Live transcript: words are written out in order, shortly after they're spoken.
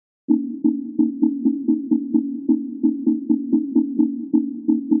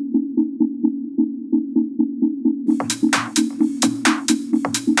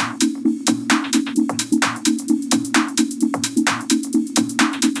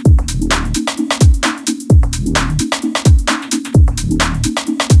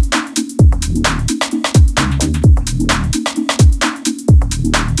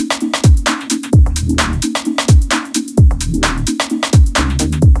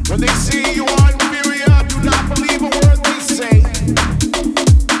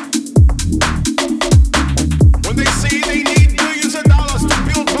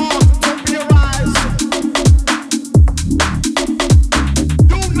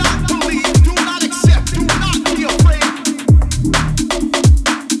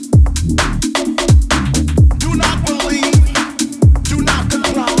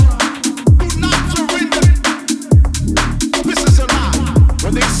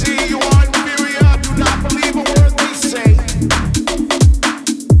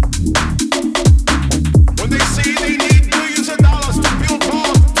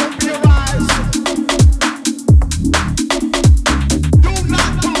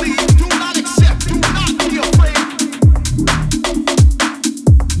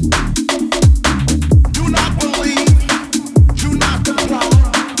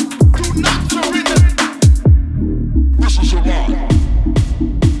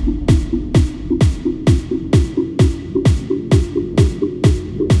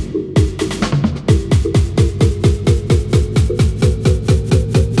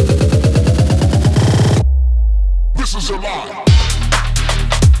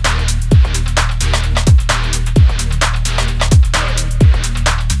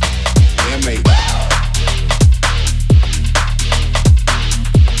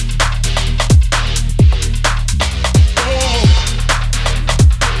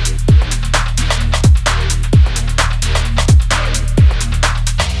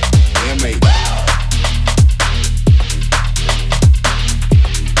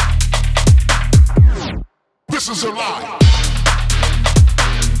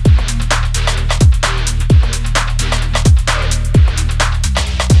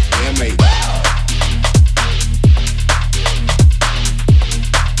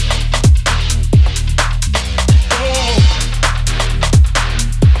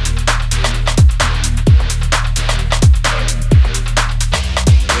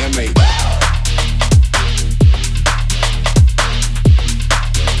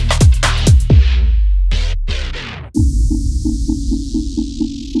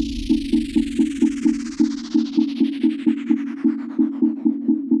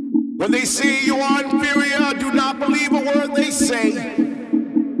say you are inferior, do not believe a word they say.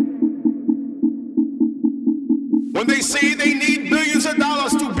 When they say they need billions of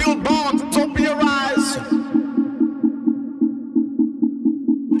dollars to build bombs to open your eyes,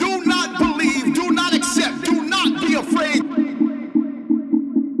 do not believe, do not accept, do not be afraid.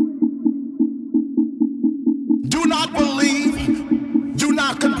 Do not believe, do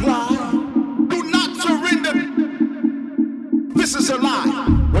not comply, do not surrender. This is a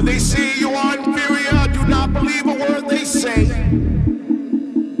lie. When they say you are inferior, do not believe a word they say.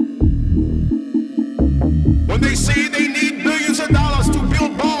 When they say they need billions of dollars to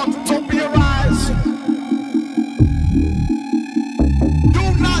build bombs to open your eyes,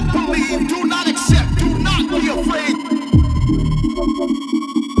 do not believe, do not accept, do not be afraid.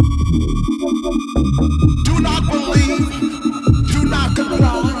 Do not believe, do not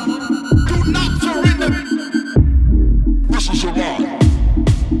comply, do not surrender. This is a lie.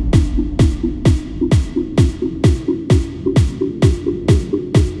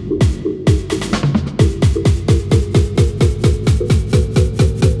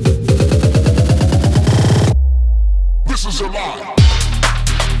 This is a lie.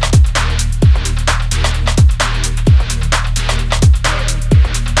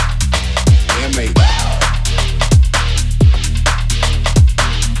 Yeah, mate.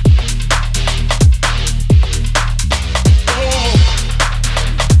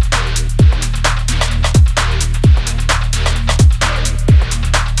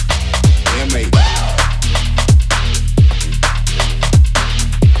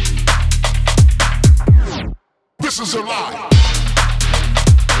 This is a lie.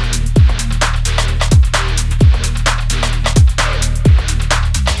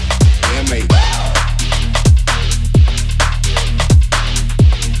 Yeah, mate.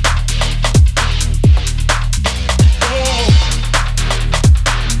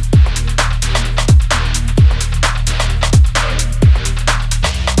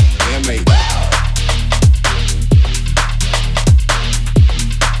 Yeah, mate.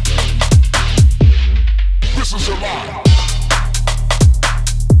 This is a lie.